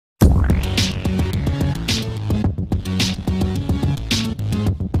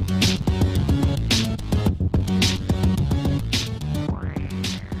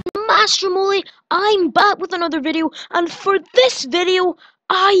Astromoli, I'm back with another video, and for this video,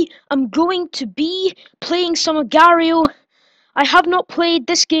 I am going to be playing some Agario. I have not played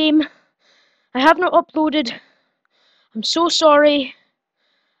this game. I have not uploaded. I'm so sorry.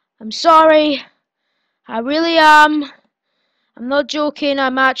 I'm sorry. I really am. I'm not joking,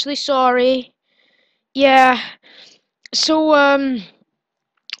 I'm actually sorry. Yeah. So,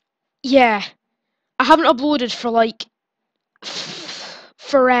 yeah. I haven't uploaded for like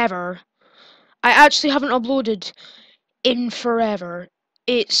forever. I actually haven't uploaded in forever.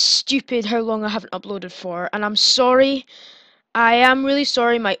 It's stupid how long I haven't uploaded for, and I'm sorry. I am really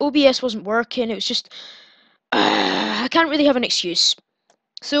sorry. My OBS wasn't working. It was just I can't really have an excuse.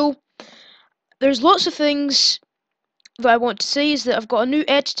 So there's lots of things that I want to say. Is that I've got a new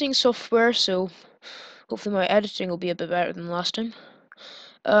editing software, so hopefully my editing will be a bit better than last time.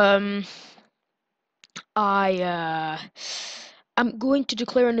 I'm going to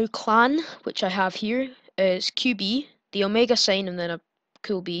declare a new clan, which I have here. It's QB, the Omega sign, and then a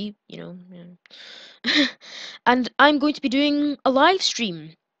cool B, you know. Yeah. And I'm going to be doing a live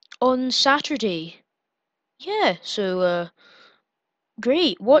stream on Saturday. Yeah, so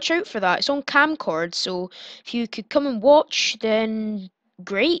great. Watch out for that. It's on kamcord, so if you could come and watch, then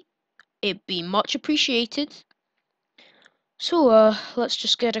great. It'd be much appreciated. So let's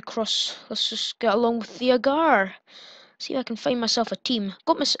just get across. Let's just get along with the agar. See if I can find myself a team.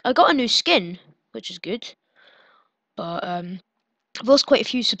 I got a new skin, which is good. But I've lost quite a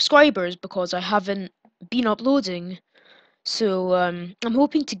few subscribers because I haven't been uploading. So I'm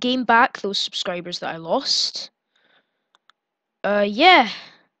hoping to gain back those subscribers that I lost. Yeah.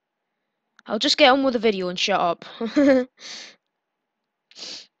 I'll just get on with the video and shut up.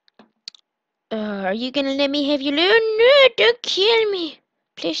 Are you gonna let me have your loan? No, don't kill me.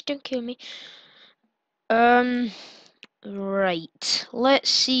 Please don't kill me. Right.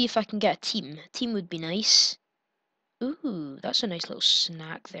 Let's see if I can get a team. A team would be nice. Ooh, that's a nice little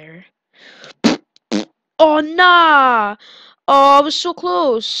snack there. Oh, nah! Oh, I was so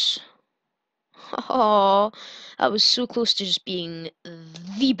close. Oh, I was so close to just being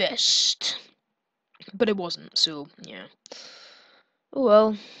the best. But it wasn't, so, yeah. Oh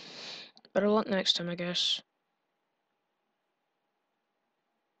well. Better luck next time, I guess.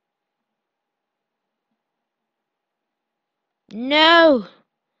 No!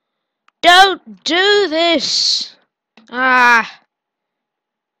 Don't do this! Ah!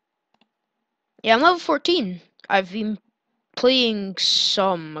 Yeah, I'm level 14. I've been playing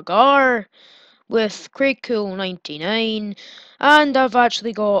some Agar with CraigCool99, and I've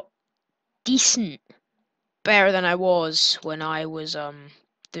actually got decent, better than I was when I was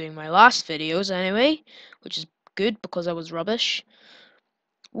doing my last videos anyway, which is good because I was rubbish.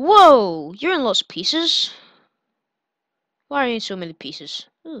 Whoa, you're in lots of pieces. Why are you in so many pieces?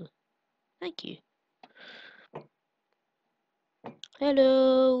 Ooh, thank you.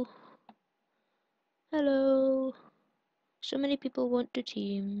 Hello. Hello. So many people want to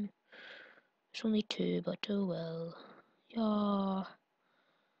team. There's only 2, but oh well. Yeah.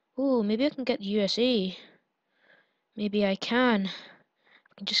 Ooh, maybe I can get the USA. Maybe I can.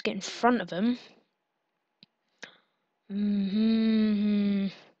 I can just get in front of him.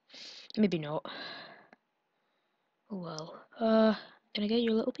 Maybe not. Oh well. Can I get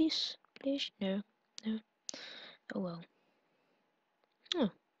your little piece, please? No. No. Oh well. Oh.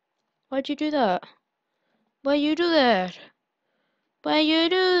 Why'd you do that? Why you do that? Why you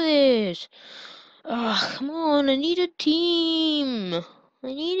do this? Ah, come on, I need a team.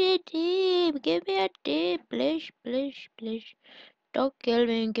 I need a team. Give me a team, please, please, please. Don't kill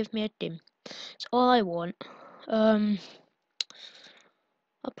me and give me a team. That's all I want. I'll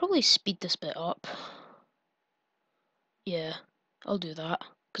probably speed this bit up. Yeah, I'll do that,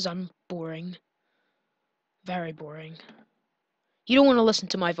 because I'm boring. Very boring. You don't want to listen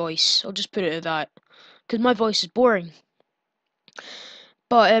to my voice, I'll just put it at that, because my voice is boring.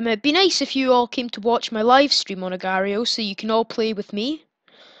 But it'd be nice if you all came to watch my live stream on Agario, so you can all play with me.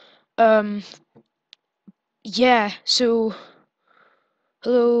 Yeah, so...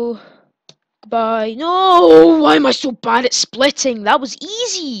 Hello. Goodbye. No! Why am I so bad at splitting? That was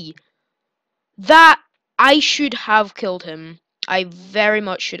easy! That... I should have killed him. I very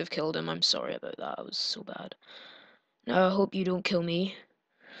much should have killed him. I'm sorry about that. I was so bad. I hope you don't kill me.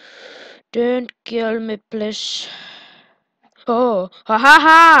 Don't kill me, please. Oh, ha ha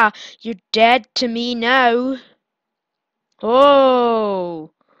ha! You're dead to me now. Oh!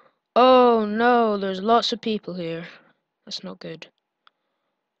 Oh no, there's lots of people here. That's not good.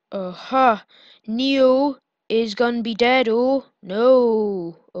 Ha! Neo is gonna be dead, oh!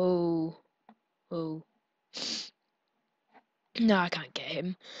 No! Oh. Oh. No, I can't get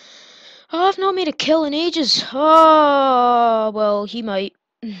him. Oh, I've not made a kill in ages. Oh, well, he might.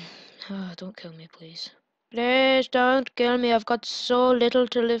 Oh, don't kill me, please. Please don't kill me. I've got so little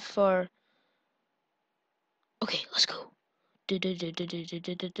to live for. Okay, let's go.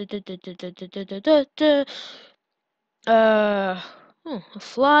 A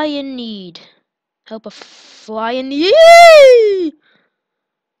fly in need. Help a fly in need.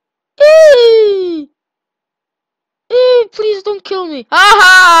 Please don't kill me.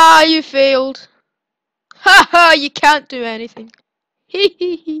 Haha, you failed. Haha, you can't do anything.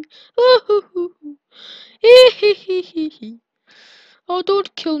 Hehehe. Hehehe. Oh,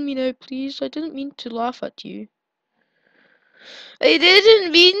 don't kill me now, please. I didn't mean to laugh at you. I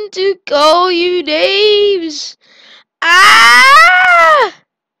didn't mean to call you names. Ah!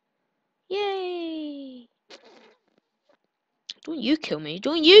 Yay! Don't you kill me.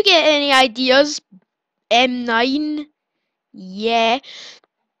 Don't you get any ideas, M9? Yeah.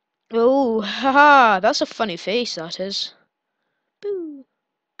 Oh, haha. That's a funny face, that is. Boo.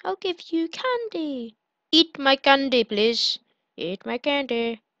 I'll give you candy. Eat my candy, please. Eat my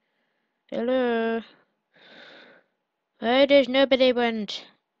candy. Hello. Why does nobody want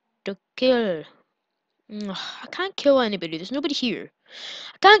to kill? I can't kill anybody. There's nobody here.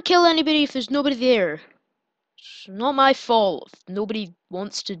 I can't kill anybody if there's nobody there. It's not my fault if nobody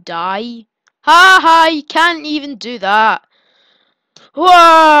wants to die. Ha ha! You can't even do that.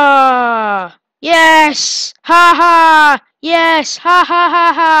 Whoa! Yes! Ha ha! Yes! Ha ha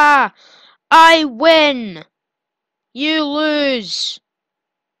ha ha! I win! You lose!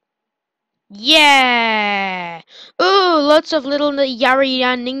 Yeah! Ooh, lots of little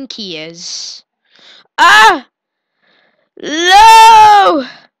Yarianinkias. Ah! No!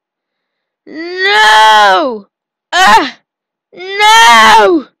 No! Ah!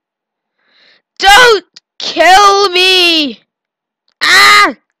 No! Don't kill me!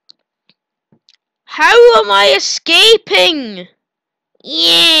 Ah! How am I escaping?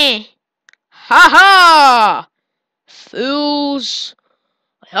 Yeah! Ha ha! Fools!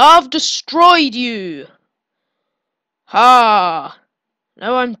 I have destroyed you! Ha!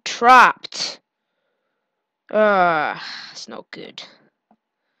 Now I'm trapped. It's not good.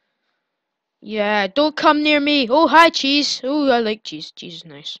 Yeah, don't come near me. Oh, hi, cheese. Oh, I like cheese. Cheese is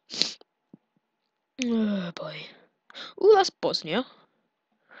nice. Oh, boy. Oh, that's Bosnia.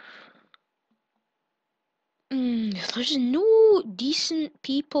 There's no decent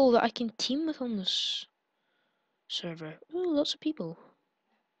people that I can team with on this server. Oh, lots of people.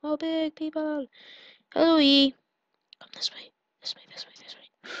 Oh, big people. Hello, E. Come this way. This way, this way, this way.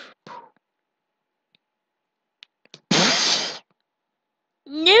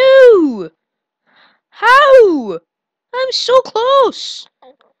 No! How? I'm so close.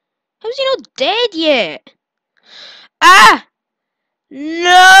 How's he not dead yet? Ah!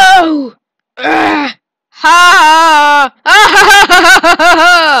 No! Ah! Ha!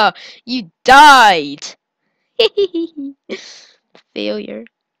 Ah! You died. Failure.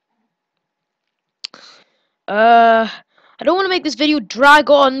 I don't want to make this video drag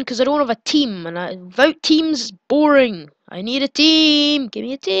on because I don't have a team, and without teams it's boring. I need a team. Give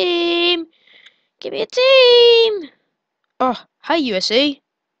me a team. Give me a team. Oh, hi USA.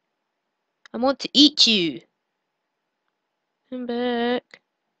 I want to eat you. I'm back.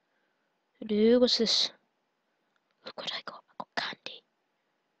 Hello, what's this? Look what I got. I got candy.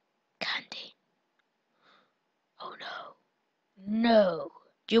 Candy. Oh no. No.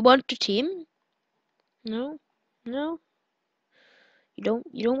 Do you want a team? No? No? You don't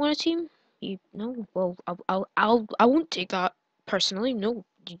want a team? No? Well, I won't take that personally. No.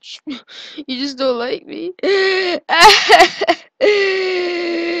 You just don't like me.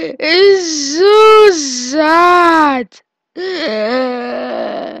 It's so sad.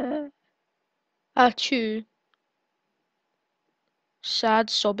 Achoo. Sad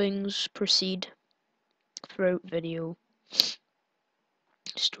sobbings proceed throughout video.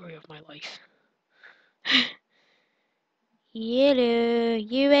 Story of my life. Hello,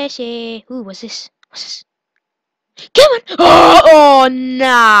 USA. Ooh, what's this? What's this? Come on! Oh,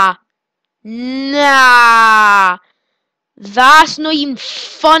 nah. Nah. That's not even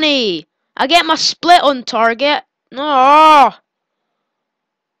funny. I get my split on target. No.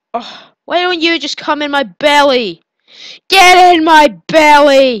 Oh, why don't you just come in my belly? Get in my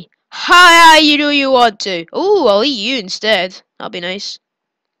belly! Hi, you know you want to. Oh, I'll eat you instead. That'll be nice.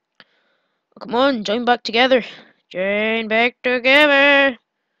 Oh, come on, join back together. Join back together.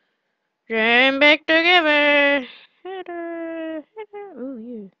 Join back together. Oh,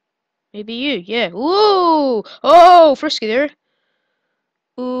 you. Maybe you, yeah. Ooh! Oh, frisky there.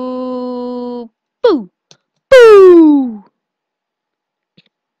 Ooh. Boo! Boo!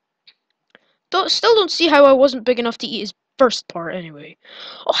 Still don't see how I wasn't big enough to eat his first part anyway.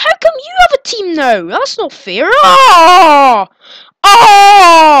 Oh, how come you have a team now? That's not fair. Oh!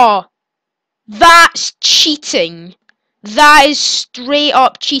 Oh! That's cheating. That is straight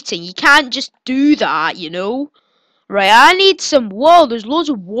up cheating. You can't just do that, you know? Right, I need some... Whoa, there's loads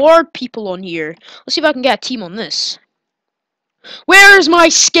of ward people on here. Let's see if I can get a team on this. Where's my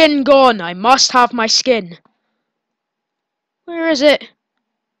skin gone? I must have my skin. Where is it?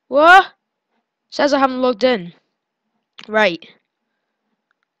 What? Says I haven't logged in. Right.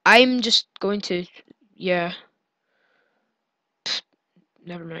 I'm just going to... Yeah.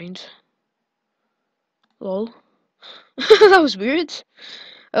 Never mind. Lol. That was weird.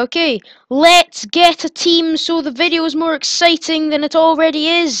 Okay, let's get a team so the video is more exciting than it already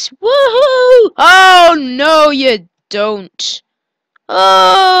is. Woohoo! Oh, no, you don't.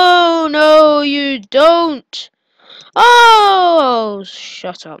 Oh, no, you don't. Oh,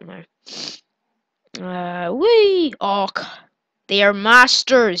 shut up now. Wee. Oh, they are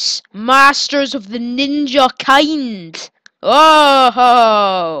masters. Masters of the ninja kind.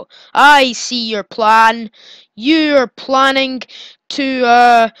 Oh, I see your plan. You're planning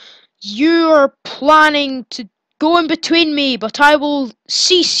to, you're planning to go in between me, but I will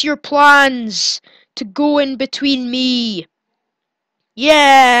cease your plans to go in between me.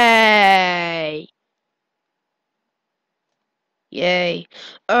 Yay! Yay.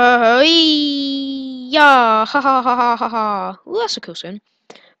 Yeah, ha ha ha ha ha ha. Ooh, that's a cool skin.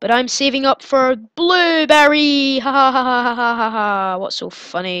 But I'm saving up for blueberry. Ha ha ha ha ha ha ha ha. What's so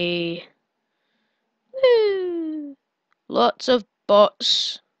funny? Woo. Lots of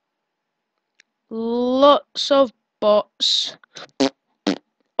bots. Lots of bots.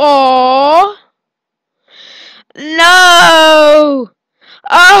 Oh no!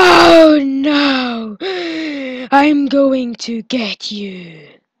 Oh no! I'm going to get you.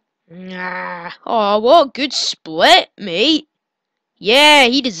 Oh, what good split, mate. Yeah,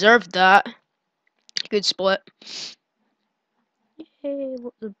 he deserved that. Good split. Hey,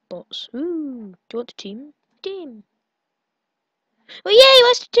 lots of bots. Ooh, do you want a team? Team. Oh, yay,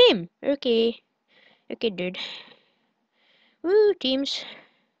 let's do team. Okay. Okay, dude. Ooh, teams.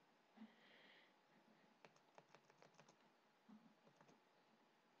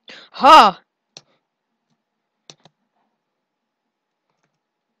 Ha!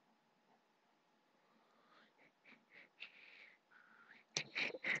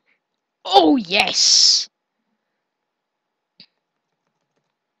 Oh, yes!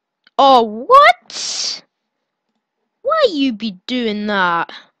 Oh, what? Why you be doing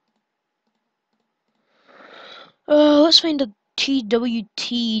that? Let's find a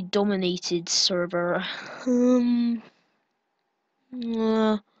TWT dominated server.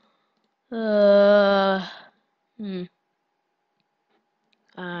 Uh, uh, hmm.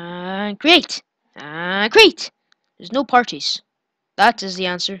 Create! Create! There's no parties. That is the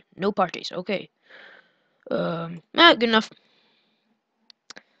answer. No parties. Okay. Good enough.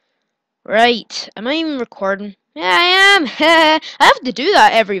 Right. Am I even recording? Yeah, I am. I have to do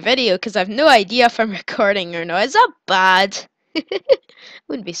that every video because I've no idea if I'm recording or not. Is that bad?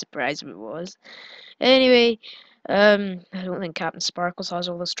 Wouldn't be surprised if it was. Anyway, I don't think Captain Sparkles has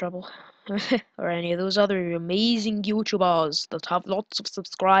all this trouble. Or any of those other amazing YouTubers that have lots of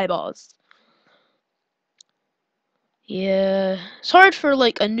subscribers. Yeah, it's hard for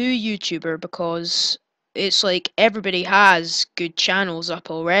like a new YouTuber because it's like everybody has good channels up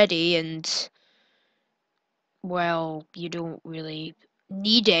already and well, you don't really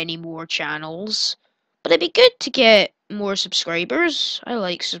need any more channels. But it'd be good to get more subscribers. I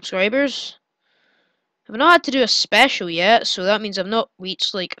like subscribers. I've not had to do a special yet, so that means I've not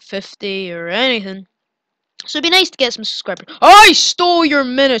reached like 50 or anything. So it'd be nice to get some subscribers. I stole your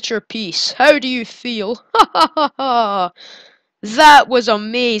miniature piece. How do you feel? Ha ha ha ha. That was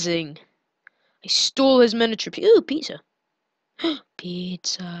amazing. I stole his miniature piece. Ooh, pizza.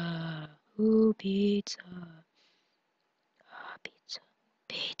 Pizza. Ooh, pizza. Ah, pizza.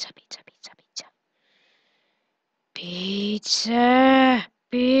 Pizza, pizza, pizza, pizza. Pizza.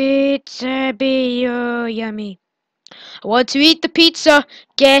 Pizza, be oh, yummy. I want to eat the pizza.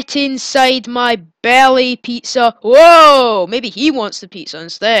 Get inside my belly, pizza. Whoa! Maybe he wants the pizza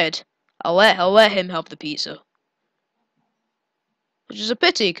instead. I'll let him have the pizza. Which is a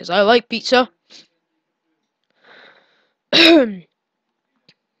pity, because I like pizza.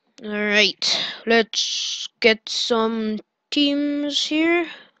 Alright, let's get some teams here.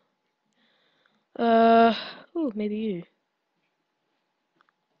 Ooh, maybe you.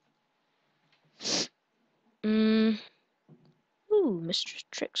 Ooh, Mr.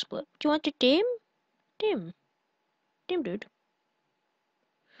 Trick Split. Do you want a team? Team. Team, dude.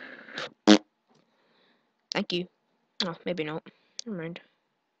 Thank you. Oh, maybe not. Never mind.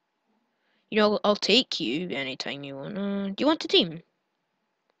 You know, I'll take you anytime you want. Do you want a team?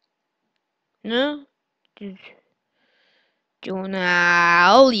 No? Do you wanna?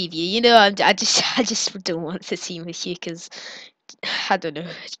 I'll leave you. You know, I just don't want to team with you because I don't know,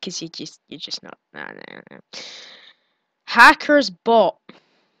 because you're just not. Nah. Hackers bot.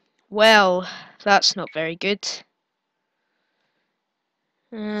 Well, that's not very good.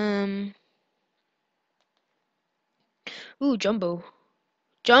 Um. Ooh, Jumbo.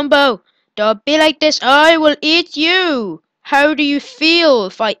 Jumbo, don't be like this. I will eat you. How do you feel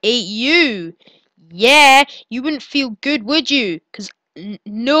if I ate you? Yeah, you wouldn't feel good, would you?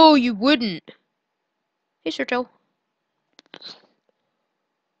 No, you wouldn't. Hey, Sertel.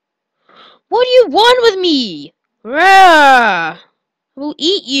 What do you want with me? Rah! I will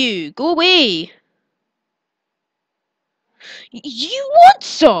eat you. Go away. You want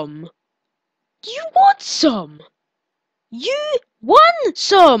some? You want some? You want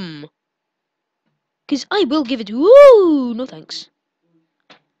some? Because I will give it. Ooh, no thanks.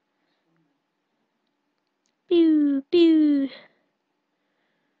 Pew, pew.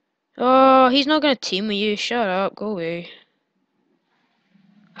 Oh, he's not gonna team with you. Shut up. Go away.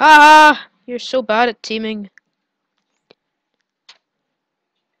 Ha ha! You're so bad at teaming.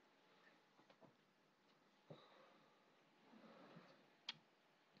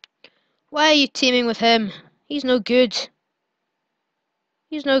 Why are you teaming with him? He's no good.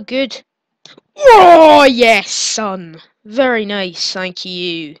 He's no good. Oh, yes, son. Very nice, thank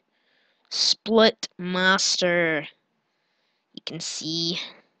you. Split master. You can see.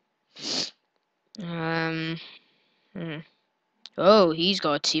 Um. Oh, he's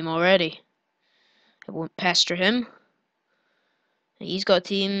got a team already. I won't pester him. He's got a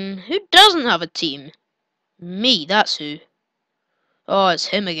team. Who doesn't have a team? Me, that's who. Oh, it's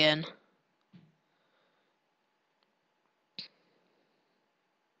him again.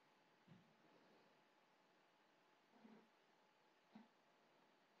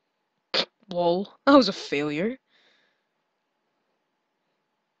 Lol, that was a failure.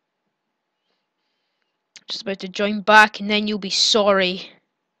 Just about to join back and then you'll be sorry.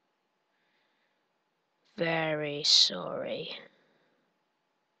 Very sorry.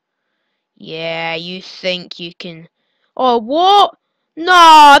 Yeah, you think you can... Oh, what?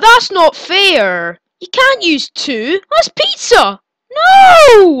 Nah, that's not fair. You can't use two. That's pizza.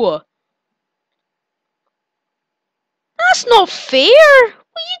 No! That's not fair.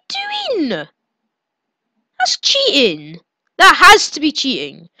 What are you doing? That's cheating. That has to be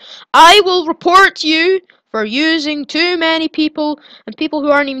cheating. I will report you for using too many people and people who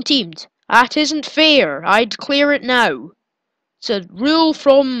aren't even teamed. That isn't fair. I declare it now. It's a rule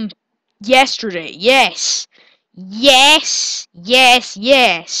from yesterday. Yes. Yes. Yes.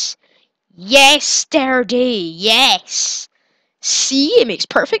 Yes. Yesterday. Yes. See, it makes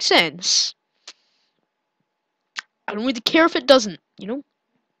perfect sense. I don't really care if it doesn't, you know?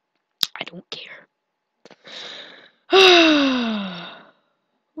 I don't care. Oh,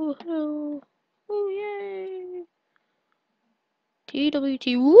 hello. Oh, yay.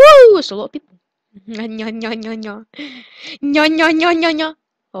 TWT. Woo! It's a lot of people. Nya, nya, nya, nya, nya. Nya, nya, nya, nya, nya.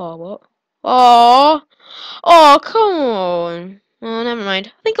 Oh, what? Oh. Oh, come on. Oh, never mind.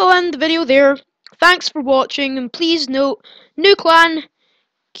 I think I'll end the video there. Thanks for watching, and please note, new clan,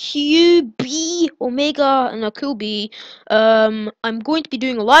 QB, Omega, and a cool B. I'm going to be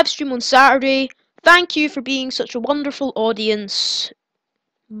doing a live stream on Saturday. Thank you for being such a wonderful audience.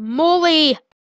 Molly